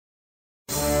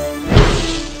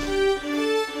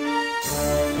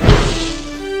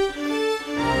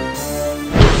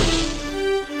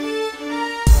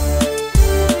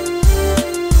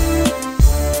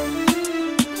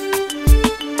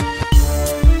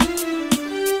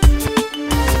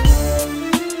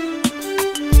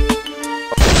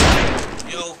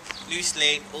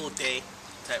Lane all day.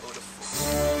 Take all the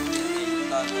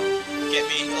get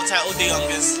me? I'll take all the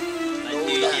youngers.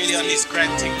 Really on this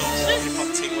grand thing, no hip hop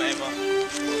thing, whatever.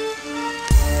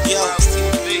 Yo,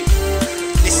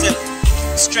 listen,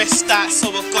 stressed out, so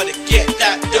I've gotta get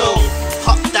that dough.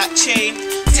 Pop that chain,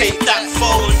 take that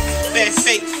phone. Bare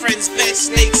fake friends, bare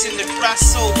snakes in the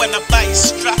grass. So when I buy a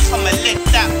strap, I'ma let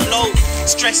that blow.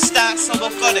 Stressed out, so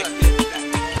I've gotta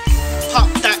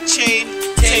pop that chain,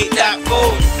 take that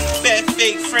phone. Bare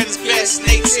fake friends, bare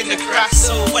snakes in the grass.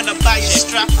 So when I buy a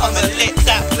strap, I'ma let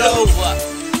that blow.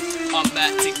 I'm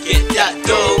about to get that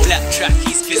dough. Black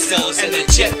trackies, gazelles and a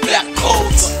jet black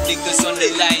coat. Niggas on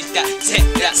the line that take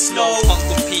that snow. Can't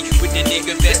compete with the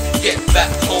nigga best, get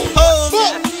back home.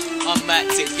 I'm about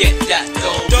to get that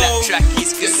dough. Black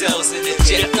trackies, gazelles and a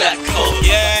jet black coat.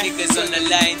 Niggas on the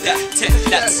line that take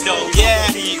that snow.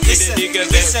 Listen,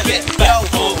 get back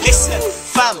home. Listen,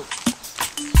 fam,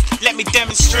 let me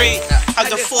demonstrate how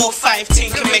the 4-5 thing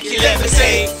can make you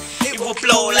levitate. It will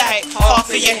blow like half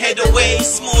of your head away.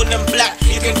 Small and black,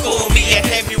 you can call me a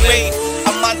heavyweight.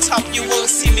 I'm on top, you won't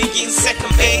see me in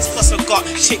second base. Plus I've got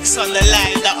chicks on the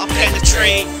line that I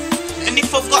penetrate. And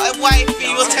if I've got a wife, you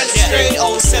will tell it straight.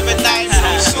 079,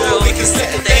 I'm sure we can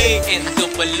set a day.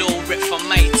 N-double-O, rep for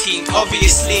my team.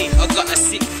 Obviously, I got a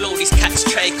sick flow, these cats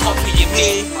try copying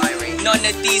me. None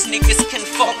of these niggas can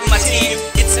fuck with my team.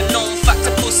 It's a known fact,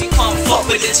 a pussy can't fuck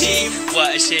with the team.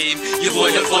 What a shame, you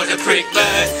would've thought the prick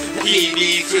burn.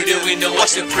 PB through the window,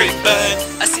 watch the prick burn.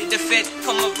 I see the Fed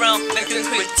come around, make a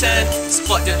quick turn.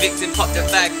 Spot the victim, pop the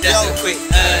bag, that's a quick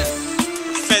earn.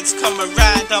 Feds come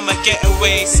around, I'ma get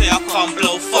away. Say I can't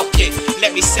blow, fuck it,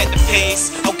 let me set the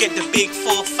pace. I'll get the big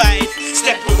 4-5,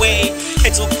 step away.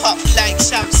 Heads will pop like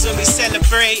champs when we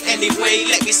celebrate. Anyway,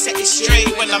 let me set it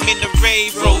straight. When I'm in the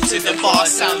rave, roll to the bar,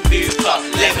 sound booth up,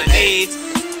 lemonade.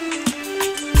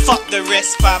 Fuck the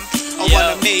rest, fam, I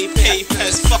wanna make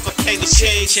papers. Fuck up, play the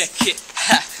shades. Check it,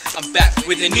 ha, I'm back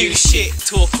with a new shit.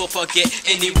 Talk up, I'll get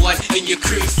anyone in your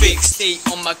crew fixed. Stay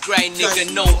on my grind,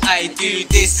 nigga, know I do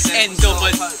this.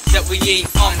 N-double, that we ain't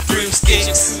on broomsticks.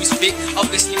 Your crew's big,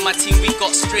 obviously my team, we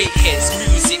got straight heads.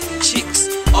 Music, chicks,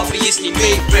 obviously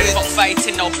made bread. Fuck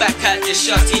fighting, I'll back out the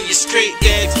shot till you're straight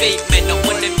dead. Fake men, I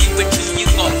wanna be with you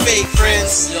got fake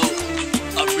friends. Yo,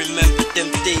 I remember them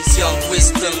days, young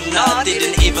wisdom. Nah, I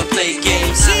didn't even play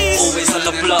games. Always on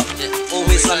the block,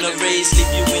 always on the race. Leave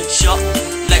you in shock,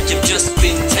 like you've just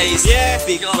been tased.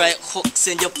 Big right hooks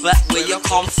in your back where you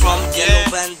come from. Yellow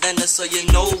bandana so you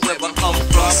know where I come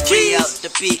from. Spray out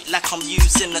the beat like I'm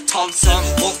using a Thompson.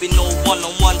 Won't be no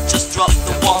one-on-one, just drop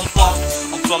the one bomb.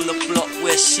 I'm from the block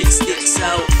where shit sticks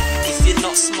out. If you're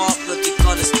not smart, look, you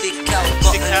gotta stick out.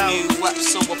 Got a new whap,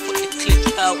 so I put the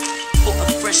clip out. Put a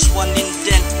fresh one in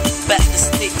then, back the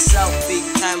sticks out. Big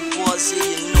time boys, yeah,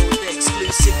 you know the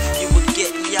exclusive. You would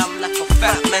get yam like a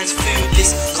fat man's food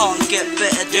list. Can't get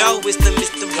better than wisdom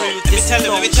is the rudest.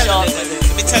 Let me tell him.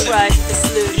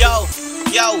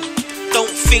 Yo, don't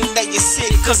think that you're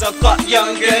sick, cause I got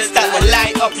youngers that will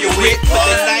light up your whip. Put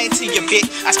the 9 to your bit,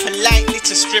 as politely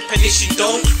to strip. And if you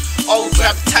don't, I'll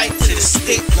grab tight to the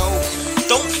stick.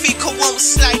 Don't think I won't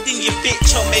slide in your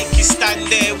bitch or make you stand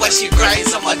there while she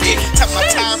grinds on my dick. Tap my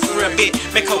time for a bit,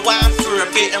 make her whine for a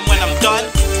bit. And when I'm done,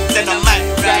 then I might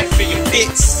ride for your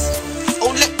bits.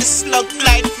 Oh, let the slug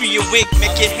glide through your wig,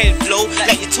 make your head blow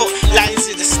like you talk lines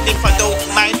in the sniff. I don't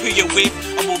mind who you're with,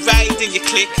 I will ride in your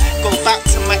click. Go back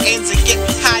to my ends and get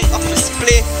high off a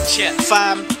split.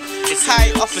 Fam, it's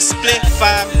high off a split,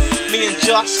 fam. Me and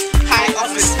Josh, high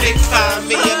off a split, fam.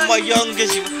 Me and my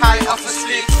youngers, you high off a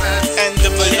split, fam.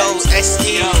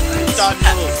 N-double-O-S-E, done.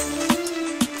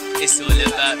 It's all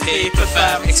about paper,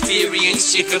 fam.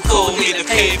 Experience, you can call me the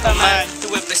paper man.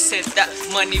 Whoever said that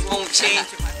money won't change.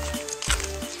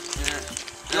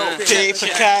 Paper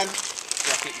can.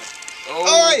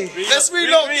 Oi, let's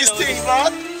reload this thing,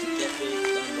 man.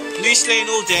 Noose Lane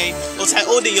all day. We'll take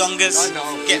all the youngers.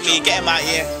 Get him out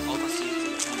here.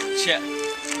 Check.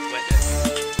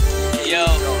 Yo,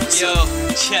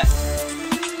 check.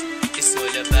 It's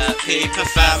all about paper,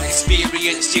 fam.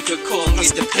 Experience, you could call me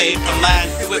the paper man.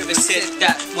 Whoever said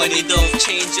that money don't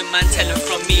change a man, tell him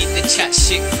from me the chat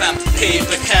shit, fam.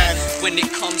 Paper can. When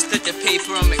it comes to the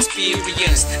paper, I'm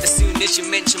experienced. As soon as you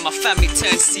mention my family,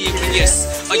 turn serious.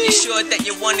 Are you sure that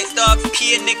you want it, dog?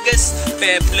 Peer niggas,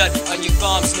 bare blood on your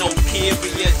arms, no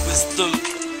period. Wisdom.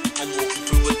 I'm walking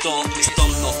through a dark mist,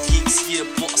 I'm not geeks here,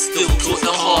 but I still got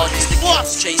the hardest. The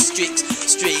kids chase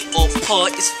straight up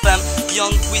parties, fam.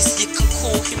 Young Wiz, you can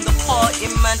call him the party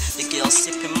man. The girl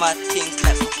sipping my things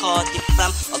like Bacardi, fam.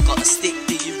 I got a stick,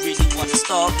 do you really wanna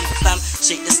start me, fam?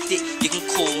 Shake the stick, you can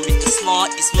call me the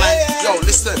smartest man. Yo,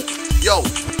 listen. Yo,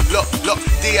 look,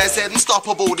 DAZ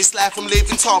unstoppable. This life I'm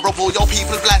living horrible. Yo,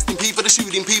 people blasting, people are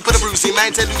shooting, people are bruising,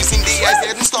 man, they're losing.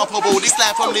 DAZ unstoppable. This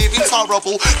life I'm living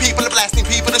horrible. People are blasting,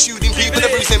 people are shooting, people are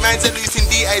bruising, man, they're losing.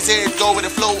 DAZ, go with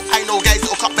the flow. I know guys,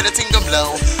 it'll cut better ting and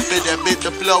blow. Bit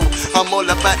the blow. I'm all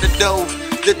about the dough.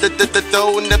 The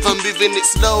dough, never moving it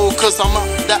slow, cause I'm up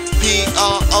that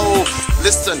PRO.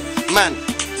 Listen, man,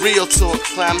 real talk,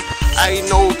 fam. I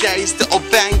know guys that'll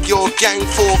bang your gang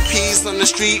for peas on the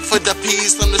street, for the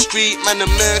peas on the street. Man, a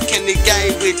merc any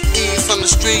guy with ease on the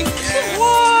street.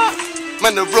 What?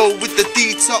 Man, I roll with the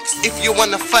detox. If you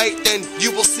wanna fight, then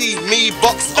you will see me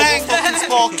box. I will fucking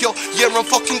spark you. Yeah, I'm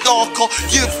fucking darker.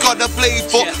 You've got a blade,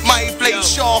 but my blade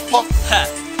sharper.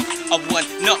 I want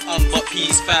nothing but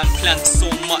peace, fam. Plant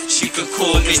so much you can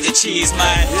call me the cheese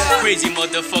man. Crazy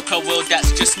motherfucker, well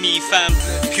that's just me, fam.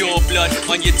 Pure blood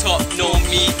on your top, no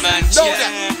meat, man.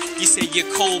 Yeah. You say you're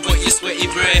cold but you're sweaty,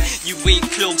 bruh. You ain't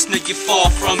close, no you're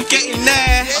far from getting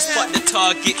there. I spot the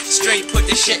target, straight put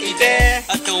the shetty there.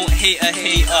 I don't hate a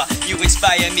hater, you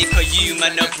inspire me, cause you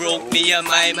man have broke me and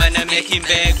my man I'm making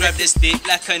bear. Grab the stick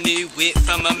like a new whip,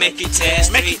 fam, I make it tear.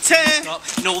 Make it tear.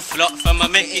 No flop, fam, I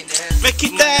make it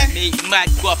there. Mad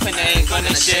guap and I ain't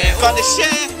gonna share. Gonna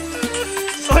share.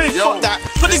 Yo, fuck that.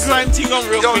 Put the grime thing on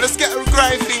real quick. Yo, let's get a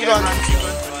grime thing on.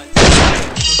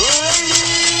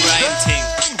 Grime thing.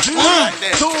 Right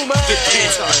there. I'm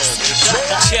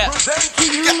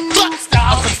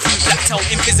confused, blacked out,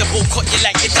 invisible. Caught you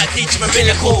like your dad, teach you a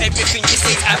miracle. Everything you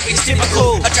say is average,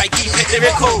 typical. I try keep it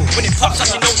lyrical. When it pops up,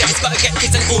 you know that it's gotta get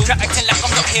physical. Try acting like I'm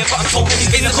not here, but I'm totally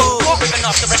physical. Even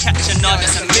after a capture, nah,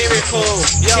 that's a miracle.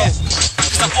 Yo.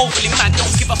 I'm overly mad, don't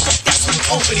give a fuck, that's me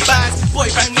overly bad. Boy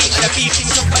rang me and I beat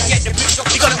things up, I get the bridge up.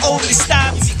 You got it overly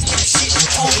stabbed, shit,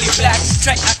 overly black.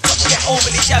 Try act up, get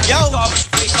overly jabbed. Yo,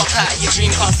 wake up out of your dream,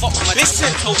 can't fuck with my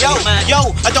listen, yo,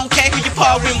 I don't care who you're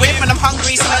partying with. When I'm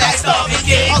hungry, so I like starving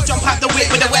dick. I'll jump out the whip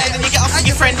with a well, then you get off with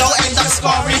your friend, I'll end up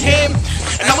scarring him.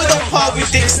 And now I don't par with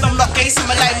dicks, I'm not gay, so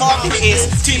my like Marvin is.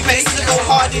 2 places to go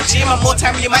hard in gym, I'm more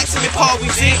time with your mic, so we par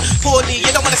with it. Poorly, you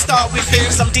don't wanna start with him,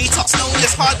 cause I'm detox, known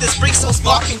as hard as bricks, so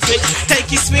sparking quick. Take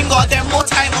your swing, or then more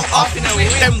time, I'm off in a way.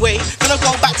 Then wait, gonna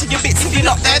go back to your bits, if you're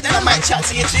not there, then I might chat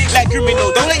to you like criminal.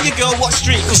 Don't let your girl watch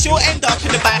street, cause she'll end up in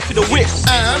the back of the whip.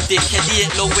 Dickhead, he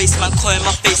ain't no waste, man, coin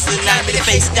my face to the 9 minute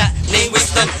face that name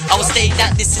wisdom. I will state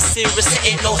that this is serious, it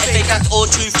ain't no fake, that's all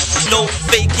truth. No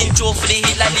faking, draw for the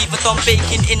heat like leave a thumb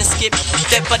bacon in a skip.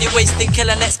 Dead body wasting,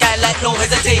 kill a next guy like no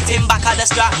hesitating. Back at the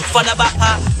strap, front of back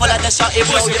part, follow the shot, it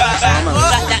blow your back.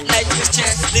 Like that light to his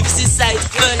chest, lives inside,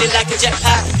 burning like a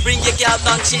jetpack. Bring your girl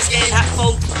down, she's getting hat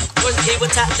phone. Was he will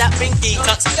tap that, bring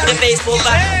detox, the baseball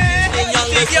bat. The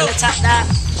youngest will attack that.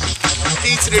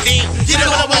 D to the D, you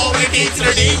know what I want with D to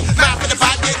the D. Mad for the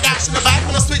bad, get dash in the back.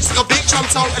 When I switch to go big, I'm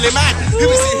totally mad. Who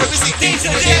is it, D to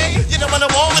the D. You know what I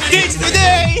want with the D to the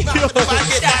D. Mad for the bad,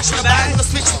 get dash in the back. When I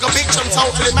switch to go big, I'm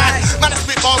totally mad. Man, I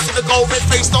spit balls to the gold, red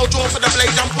face, no draw for the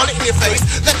blade, I'm pulling in your face.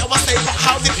 Then I say, but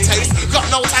how did it taste? Got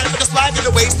no time for the slide in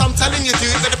the waist, I'm telling you,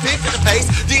 dude, better pick for the pace.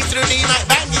 D to the D, might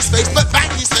bang his face, but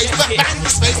bang his face, but bang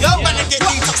his face. Yo, man, I get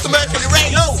detox to mercury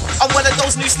rain. Yo, I'm one of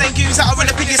those Noose lane goons that I run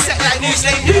up in your set like Noose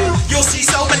lane do. You'll see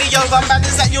so many young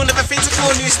bandits that you'll never think to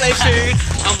call Noose lane food.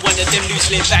 I'm one of them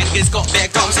Noose lane bangers, got bare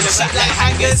guns in the back like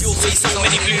hangers. You'll see so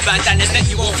many blue bandanas that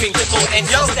you won't think to go end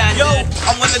standard. Yo,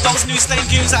 I'm one of those Noose lane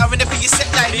goons that I run up in your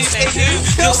set like Noose lane do.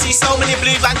 You'll see so many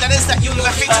blue bandanas that you'll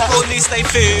never think to call Noose lane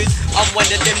food. I'm one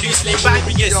of them Noose lane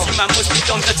bangers, you man must be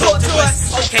done to talk to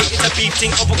us. Okay, it's a beef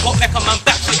thing, uppercut like a man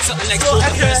backflip, something like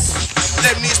Spartacus.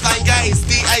 Them Noose line guys,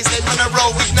 D.I. said when I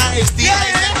roll with knives, D.I.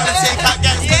 said when I take out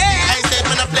guys, D.I. said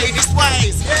when I play this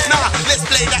twice. Nah, let's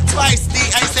play that twice.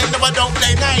 D.I. said no, I don't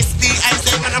play nice. D.I.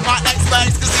 said when I'm hot like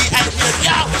spice, cause D.I. said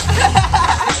yo.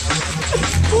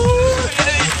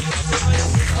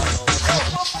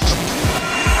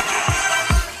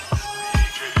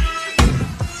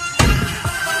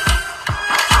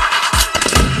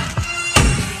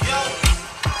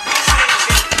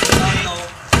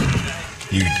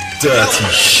 You dirty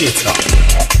shitter.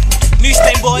 Noose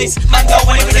lane boys, man don't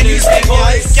want it with the Noose lane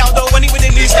boys. Y'all don't want it with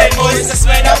the Noose lane boys. I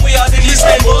swear that we are the Noose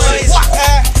lane boys.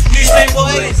 Noose lane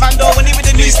boys, man don't want it with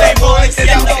the Noose lane boys.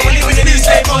 Y'all don't want it with the Noose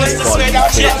lane boys. I swear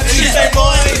that we are the Noose lane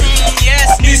boys.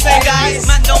 Yes, Noose lane guys,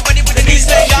 man don't want it with the Noose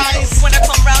lane guys. When I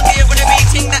come round here with a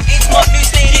beating that it's not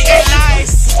Noose lane, it ain't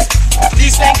nice.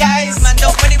 Noose lane guys, man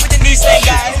don't want it with the Noose lane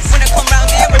guys. When I come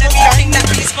round here with a beating that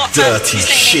it's not Dirty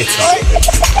shitter.